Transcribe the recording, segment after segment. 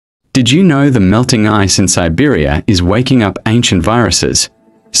Did you know the melting ice in Siberia is waking up ancient viruses,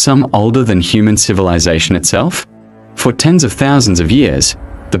 some older than human civilization itself? For tens of thousands of years,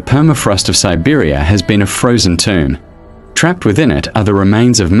 the permafrost of Siberia has been a frozen tomb. Trapped within it are the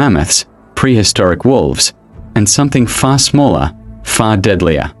remains of mammoths, prehistoric wolves, and something far smaller, far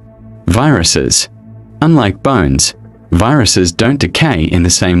deadlier: viruses. Unlike bones, viruses don't decay in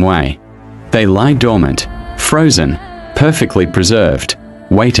the same way. They lie dormant, frozen, perfectly preserved,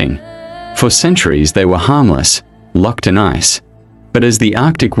 waiting. For centuries they were harmless, locked in ice. But as the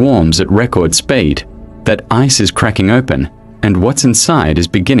Arctic warms at record speed, that ice is cracking open, and what's inside is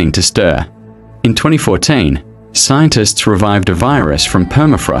beginning to stir. In 2014, scientists revived a virus from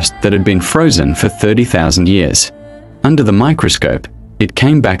permafrost that had been frozen for 30,000 years. Under the microscope, it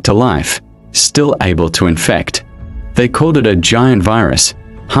came back to life, still able to infect. They called it a giant virus,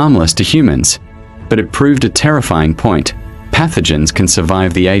 harmless to humans. But it proved a terrifying point: pathogens can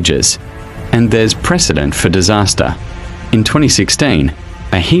survive the ages. And there's precedent for disaster. In 2016,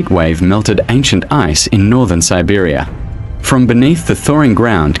 a heat wave melted ancient ice in northern Siberia. From beneath the thawing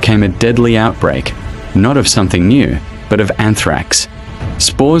ground came a deadly outbreak, not of something new, but of anthrax.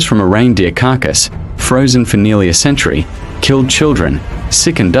 Spores from a reindeer carcass, frozen for nearly a century, killed children,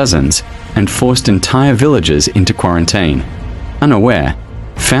 sickened dozens, and forced entire villages into quarantine. Unaware,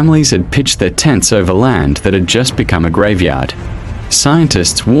 families had pitched their tents over land that had just become a graveyard.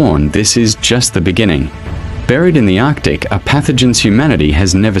 Scientists warn this is just the beginning. Buried in the Arctic are pathogens humanity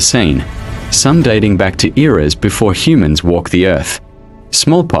has never seen, some dating back to eras before humans walked the earth.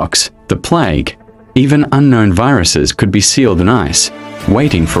 Smallpox, the plague, even unknown viruses could be sealed in ice,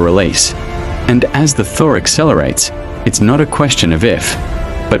 waiting for release. And as the thaw accelerates, it's not a question of if,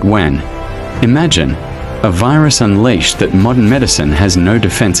 but when. Imagine a virus unleashed that modern medicine has no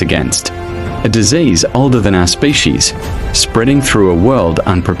defense against. A disease older than our species, spreading through a world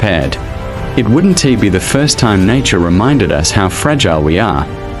unprepared. It wouldn't be the first time nature reminded us how fragile we are,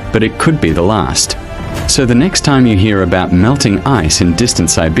 but it could be the last. So the next time you hear about melting ice in distant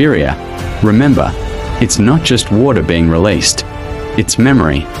Siberia, remember, it's not just water being released. It's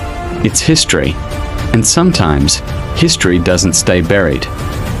memory. It's history. And sometimes, history doesn't stay buried.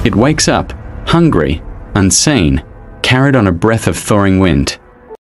 It wakes up, hungry, unseen, carried on a breath of thawing wind.